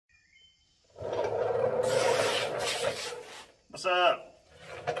What's up?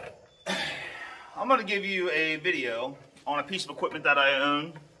 I'm going to give you a video on a piece of equipment that I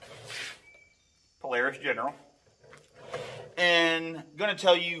own, Polaris General, and going to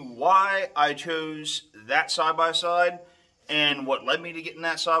tell you why I chose that side-by-side and what led me to getting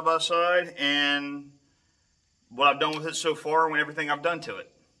that side-by-side and what I've done with it so far and everything I've done to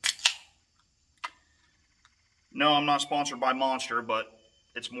it. No, I'm not sponsored by Monster, but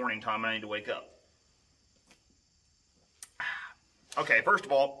it's morning time and I need to wake up. Okay, first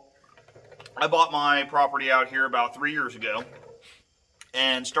of all, I bought my property out here about 3 years ago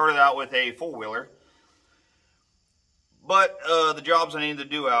and started out with a four-wheeler. But the jobs I needed to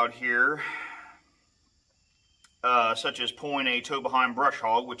do out here, such as pulling a tow-behind brush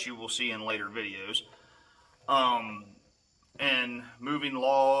hog, which you will see in later videos, and moving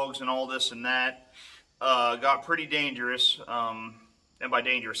logs and all this and that, got pretty dangerous. And by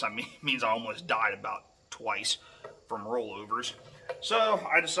dangerous, I means I almost died about twice from rollovers. So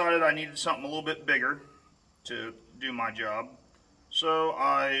I decided I needed something a little bit bigger to do my job. So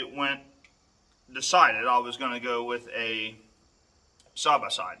I decided I was going to go with a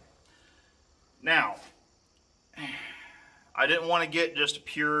side-by-side. Now, I didn't want to get just a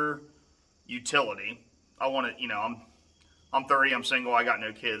pure utility. I want to, I'm 30, I'm single, I got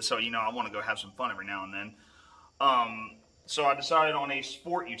no kids, so, I want to go have some fun every now and then. So I decided on a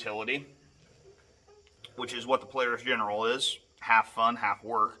sport utility, which is what the Polaris General is. Half fun, half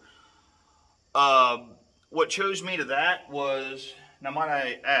work. What chose me to that was, now might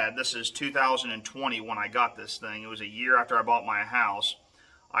I add, this is 2020 when I got this thing. It was a year after I bought my house.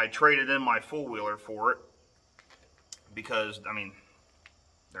 I traded in my four-wheeler for it because,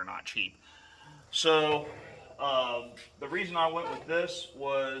 they're not cheap. So, the reason I went with this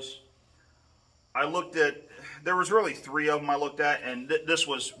was I looked at, there was really three of them I looked at, and this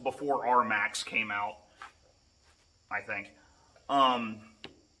was before R-Max came out, I think.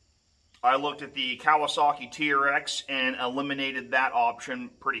 I looked at the Kawasaki TRX and eliminated that option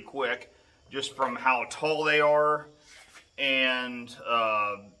pretty quick, just from how tall they are and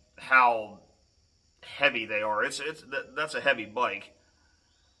how heavy they are. That's a heavy bike,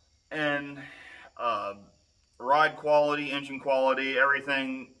 and ride quality, engine quality,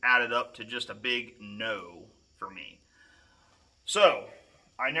 everything added up to just a big no for me. So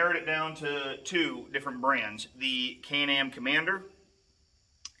I narrowed it down to two different brands, the Can-Am Commander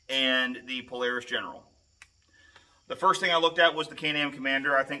and the Polaris General. The first thing I looked at was the Can-Am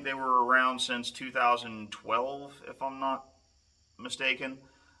Commander. I think they were around since 2012, if I'm not mistaken.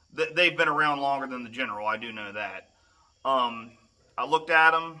 They've been around longer than the General, I do know that. I looked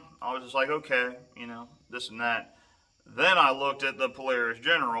at them, I was just like, okay, this and that. Then I looked at the Polaris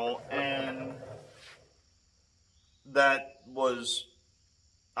General, and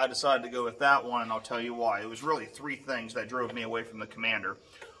I decided to go with that one, and I'll tell you why. It was really three things that drove me away from the Commander.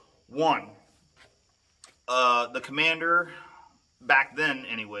 One, the Commander, back then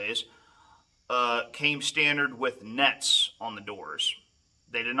anyways, came standard with nets on the doors.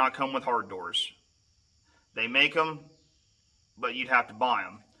 They did not come with hard doors. They make them, but you'd have to buy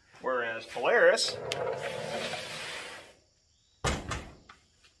them. Whereas Polaris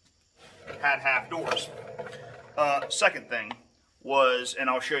had half doors. Second thing was, and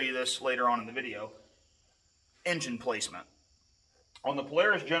I'll show you this later on in the video, engine placement. On the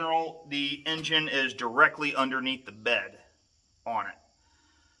Polaris General, the engine is directly underneath the bed on it.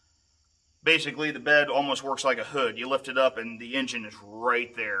 Basically, the bed almost works like a hood. You lift it up and the engine is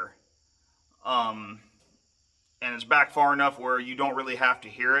right there. And it's back far enough where you don't really have to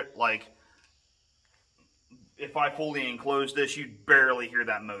hear it. Like, if I fully enclose this, you'd barely hear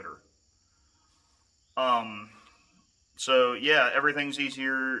that motor. So yeah, everything's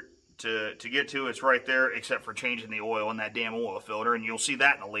easier to get to. It's right there, except for changing the oil in that damn oil filter, and you'll see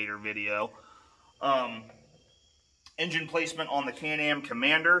that in a later video. Engine placement on the Can-Am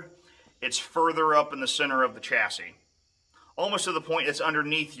Commander, it's further up in the center of the chassis. Almost to the point it's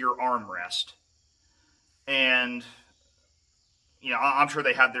underneath your armrest. And, I'm sure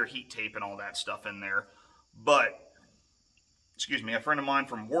they have their heat tape and all that stuff in there. But, excuse me, a friend of mine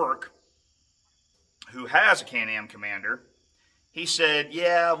from work who has a Can-Am Commander, he said,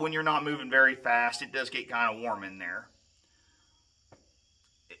 yeah, when you're not moving very fast, it does get kind of warm in there.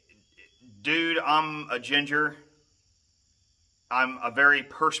 Dude, I'm a ginger. I'm a very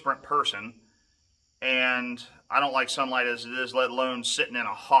perspirant person. And I don't like sunlight as it is, let alone sitting in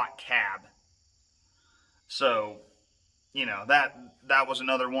a hot cab. So, that was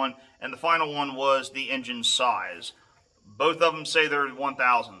another one. And the final one was the engine size. Both of them say they're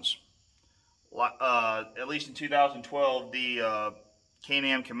 1000s. At least in 2012, the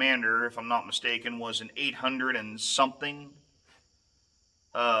Can-Am Commander, if I'm not mistaken, was an 800 and something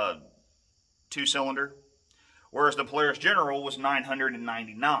 2-cylinder, whereas the Polaris General was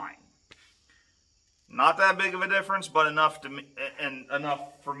 $999. Not that big of a difference, but enough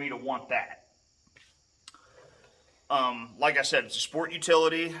for me to want that. Like I said, it's a sport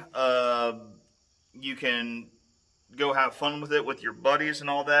utility. You can go have fun with it with your buddies and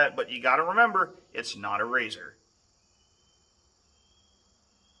all that, but you got to remember, it's not a razor.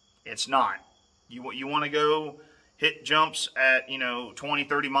 It's not. You want to go hit jumps at, 20,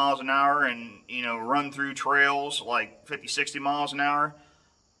 30 miles an hour and, run through trails like 50, 60 miles an hour,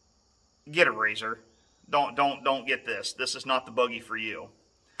 get a razor. Don't get this. This is not the buggy for you.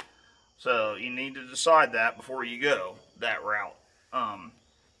 So you need to decide that before you go that route.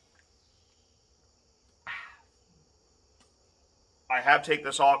 I have taken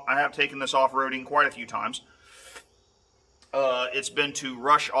this off-roading quite a few times. It's been to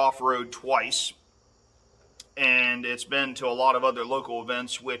Rush Off-Road twice, and it's been to a lot of other local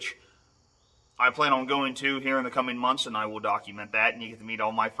events, which I plan on going to here in the coming months, and I will document that, and you get to meet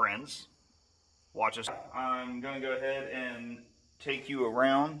all my friends. Watch us. I'm going to go ahead and take you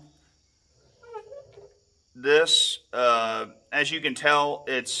around this. As you can tell,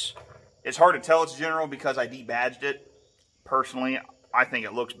 it's hard to tell it's General because I debadged it. Personally, I think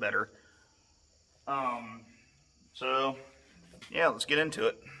it looks better. So, yeah, let's get into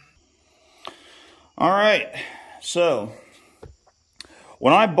it. Alright, so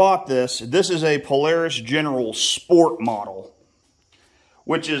when I bought this is a Polaris General Sport model,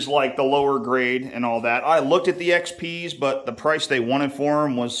 which is like the lower grade and all that. I looked at the XPs, but the price they wanted for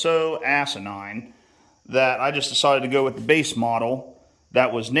them was so asinine that I just decided to go with the base model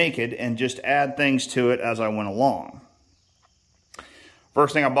that was naked and just add things to it as I went along.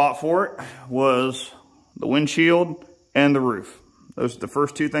 First thing I bought for it was the windshield and the roof. Those are the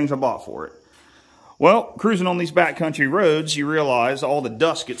first two things I bought for it. Well, cruising on these backcountry roads, you realize all the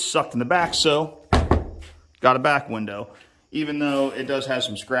dust gets sucked in the back, so got a back window. Even though it does have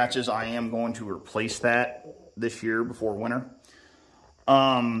some scratches, I am going to replace that this year before winter.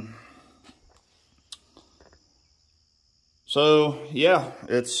 So yeah,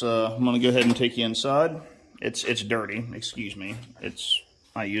 it's I'm gonna go ahead and take you inside. It's dirty, excuse me.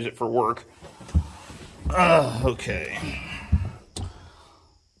 I use it for work. Okay.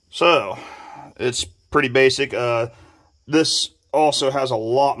 So it's pretty basic. This also has a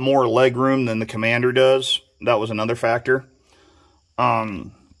lot more leg room than the Commander does. That was another factor.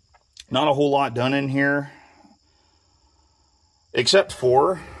 Not a whole lot done in here, except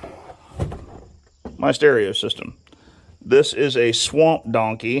for my stereo system. This is a Swamp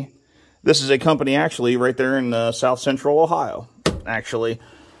Donkey. This is a company actually right there in South Central Ohio. Actually,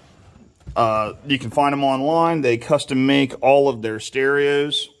 you can find them online. They custom make all of their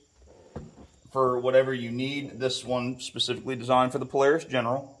stereos for whatever you need. This one specifically designed for the Polaris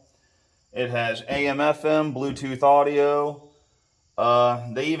General. It has AM, FM, Bluetooth audio.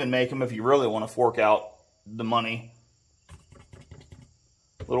 They even make them if you really want to fork out the money.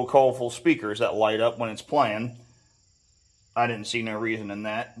 Little colorful speakers that light up when it's playing. I didn't see no reason in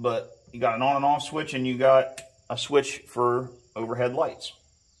that, but you got an on and off switch, and you got a switch for overhead lights.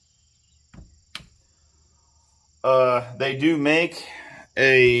 They do make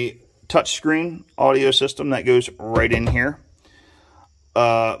a touchscreen audio system that goes right in here.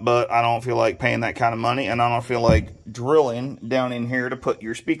 But I don't feel like paying that kind of money, and I don't feel like drilling down in here to put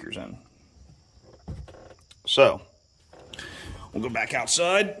your speakers in. So, we'll go back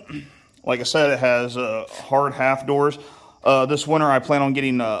outside. Like I said, it has hard half doors. This winter I plan on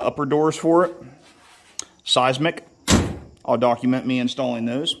getting upper doors for it. Seismic. I'll document me installing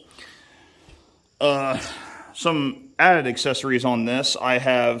those. Some added accessories on this. I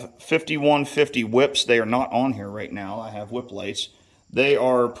have 5150 whips. They are not on here right now. I have whip lights. They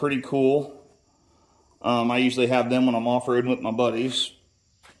are pretty cool. I usually have them when I'm off-roading with my buddies,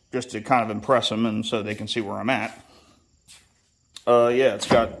 just to kind of impress them and so they can see where I'm at. Yeah, it's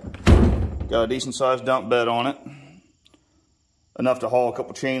got a decent-sized dump bed on it. Enough to haul a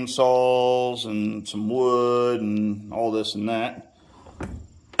couple chainsaws and some wood and all this and that.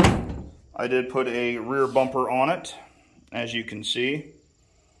 I did put a rear bumper on it, as you can see.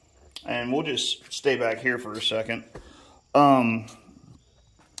 And we'll just stay back here for a second. The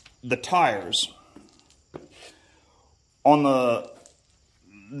tires. On the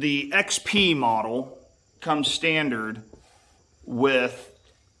XP model comes standard with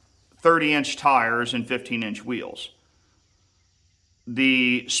 30-inch tires and 15-inch wheels.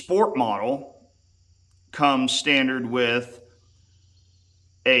 The Sport model comes standard with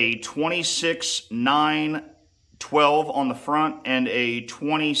a 26/9/12 on the front and a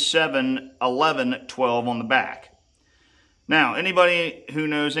 27/11/12 on the back. Now, anybody who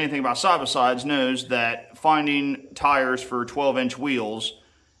knows anything about side-by-sides knows that finding tires for 12-inch wheels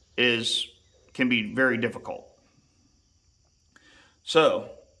can be very difficult. So,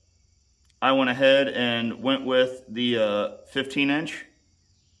 I went ahead and went with the 15-inch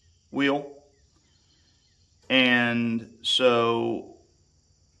wheel. And so,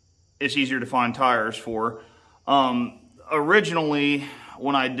 it's easier to find tires for. Originally,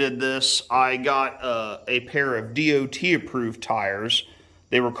 when I did this, I got a pair of DOT-approved tires.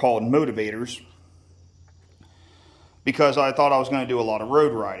 They were called Motivators, because I thought I was going to do a lot of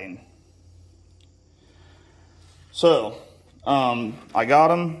road riding. So, I got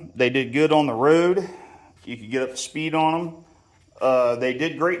them. They did good on the road. You could get up to speed on them. They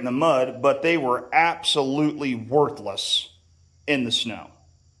did great in the mud, but they were absolutely worthless in the snow.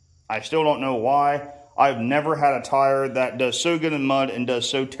 I still don't know why. I've never had a tire that does so good in mud and does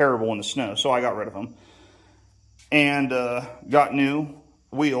so terrible in the snow, so I got rid of them. And got new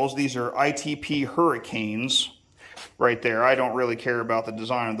wheels. These are ITP Hurricanes right there. I don't really care about the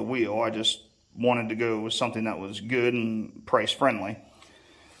design of the wheel. I just wanted to go with something that was good and price friendly.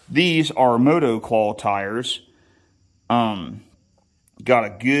 These are Moto Claw tires. Got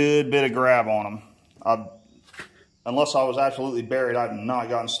a good bit of grab on them. Unless I was absolutely buried, I've not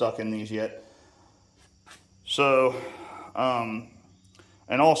gotten stuck in these yet. So, and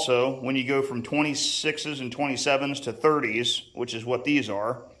also, when you go from 26s and 27s to 30s, which is what these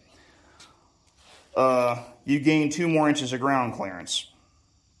are, you gain 2 more inches of ground clearance.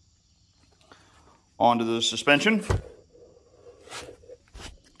 Onto the suspension.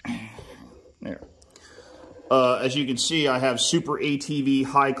 There. As you can see, I have Super ATV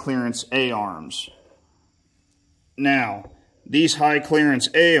high clearance A-arms. Now, these high clearance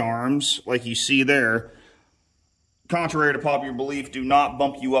A-arms, like you see there, contrary to popular belief, do not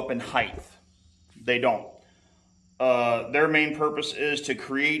bump you up in height. They don't. Their main purpose is to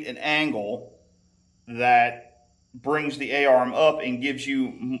create an angle that brings the A-arm up and gives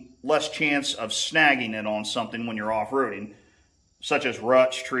you less chance of snagging it on something when you're off-roading, such as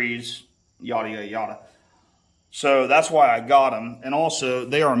ruts, trees, yada, yada, yada. So that's why I got them. And also,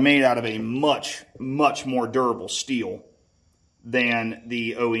 they are made out of a much, much more durable steel than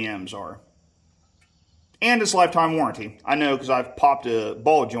the OEMs are. And it's lifetime warranty. I know, because I've popped a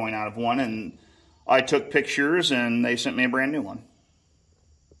ball joint out of one, and I took pictures, and they sent me a brand new one.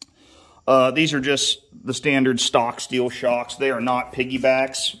 These are just the standard stock steel shocks. They are not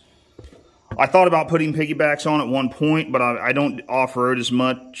piggybacks. I thought about putting piggybacks on at one point, but I don't off-road as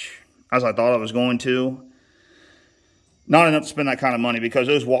much as I thought I was going to. Not enough to spend that kind of money, because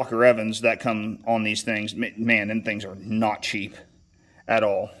those Walker Evans that come on these things, man, them things are not cheap at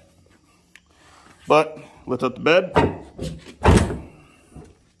all. But lift up the bed,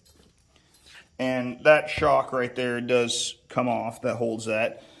 and that shock right there does come off, that holds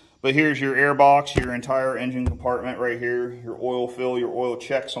that. But here's your air box, your entire engine compartment right here, your oil fill, your oil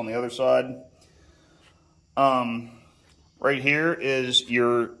checks on the other side. Right here is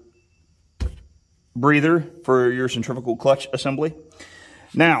your breather for your centrifugal clutch assembly.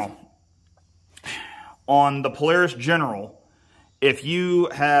 Now, on the Polaris General, if you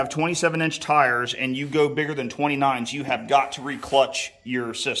have 27-inch tires and you go bigger than 29s, you have got to re-clutch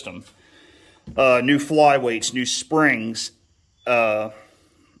your system. New flyweights, new springs,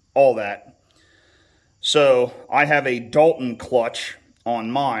 all that. So I have a Dalton clutch on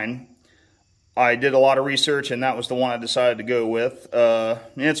mine. I did a lot of research, and that was the one I decided to go with.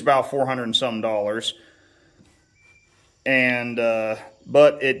 It's about $400 and some. And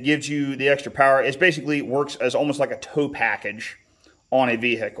but it gives you the extra power. It basically works as almost like a tow package on a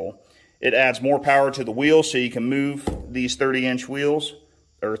vehicle. It adds more power to the wheels, so you can move these 30-inch wheels,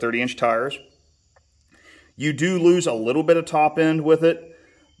 or 30-inch tires. You do lose a little bit of top end with it,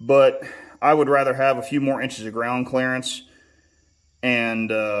 but I would rather have a few more inches of ground clearance and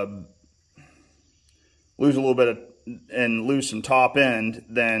lose a little bit of, and lose some top end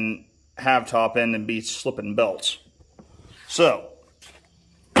than have top end and be slipping belts. So,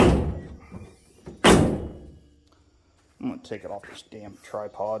 I'm going to take it off this damn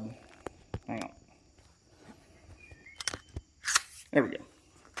tripod. Hang on. There we go.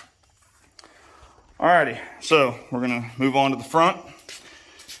 Alrighty, so we're going to move on to the front.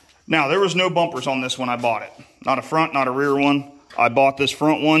 Now, there was no bumpers on this when I bought it. Not a front, not a rear one. I bought this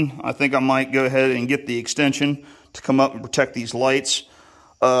front one. I think I might go ahead and get the extension to come up and protect these lights.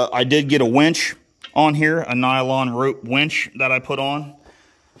 I did get a winch on here, a nylon rope winch that I put on.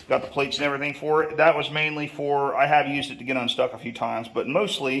 Got the plates and everything for it. That was mainly for, I have used it to get unstuck a few times, but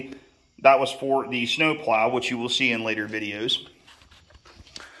mostly that was for the snow plow, which you will see in later videos.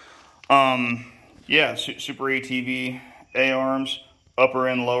 Yeah, Super ATV A-arms, upper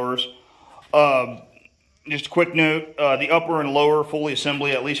and lowers. Just a quick note, the upper and lower fully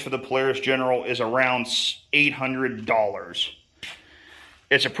assembly, at least for the Polaris General, is around $800.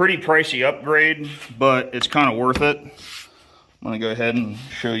 It's a pretty pricey upgrade, but it's kind of worth it. I'm going to go ahead and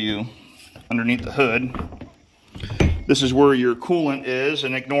show you underneath the hood. This is where your coolant is,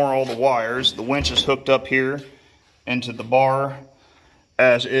 and ignore all the wires. The winch is hooked up here into the bar,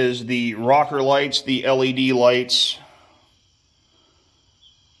 as is the rocker lights, the LED lights,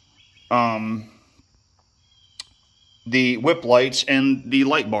 the whip lights, and the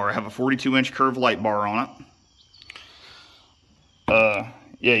light bar. I have a 42-inch curved light bar on it.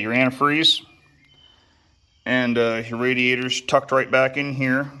 Yeah, your antifreeze. And your radiator's tucked right back in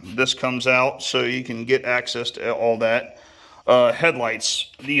here. This comes out so you can get access to all that.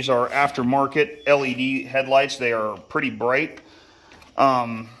 Headlights. These are aftermarket LED headlights. They are pretty bright.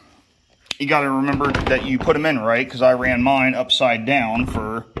 You got to remember that you put them in right, because I ran mine upside down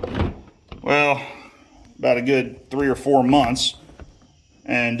for, well, about a good 3 or 4 months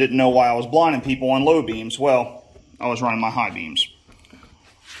and didn't know why I was blinding people on low beams. Well, I was running my high beams.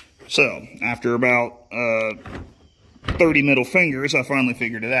 So, after about 30 middle fingers, I finally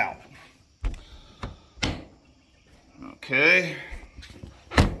figured it out. Okay.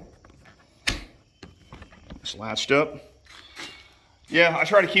 It's latched up. Yeah, I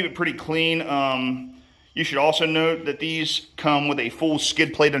try to keep it pretty clean. You should also note that these come with a full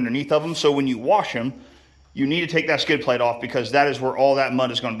skid plate underneath of them, so when you wash them, you need to take that skid plate off, because that is where all that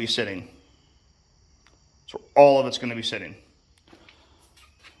mud is going to be sitting. That's where all of it's going to be sitting.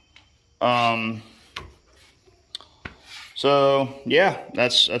 So yeah,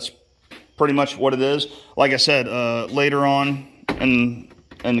 that's pretty much what it is. Like I said, later on in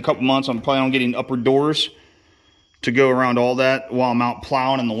a couple months, I'm planning on getting upper doors to go around all that while I'm out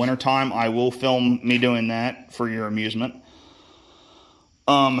plowing in the wintertime. I will film me doing that for your amusement.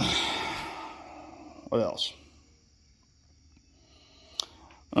 What else?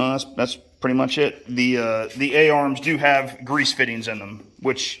 That's pretty much it. The A-arms do have grease fittings in them,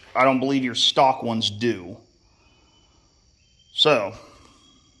 which I don't believe your stock ones do. So,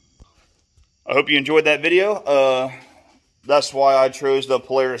 I hope you enjoyed that video. That's why I chose the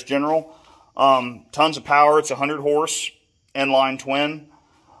Polaris General. Tons of power. It's 100 horse, inline twin.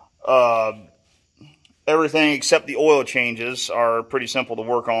 Everything except the oil changes are pretty simple to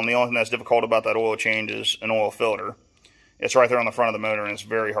work on. The only thing that's difficult about that oil change is an oil filter. It's right there on the front of the motor, and it's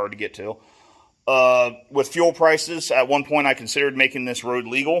very hard to get to. With fuel prices, at one point I considered making this road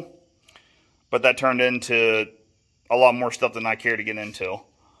legal, but that turned into a lot more stuff than I care to get into.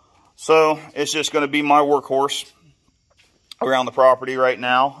 So it's just going to be my workhorse around the property right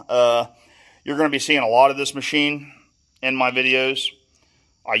now. You're going to be seeing a lot of this machine in my videos.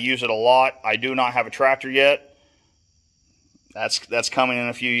 I use it a lot. I do not have a tractor yet. That's coming in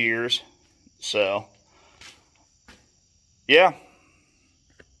a few years. So, yeah.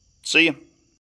 See you.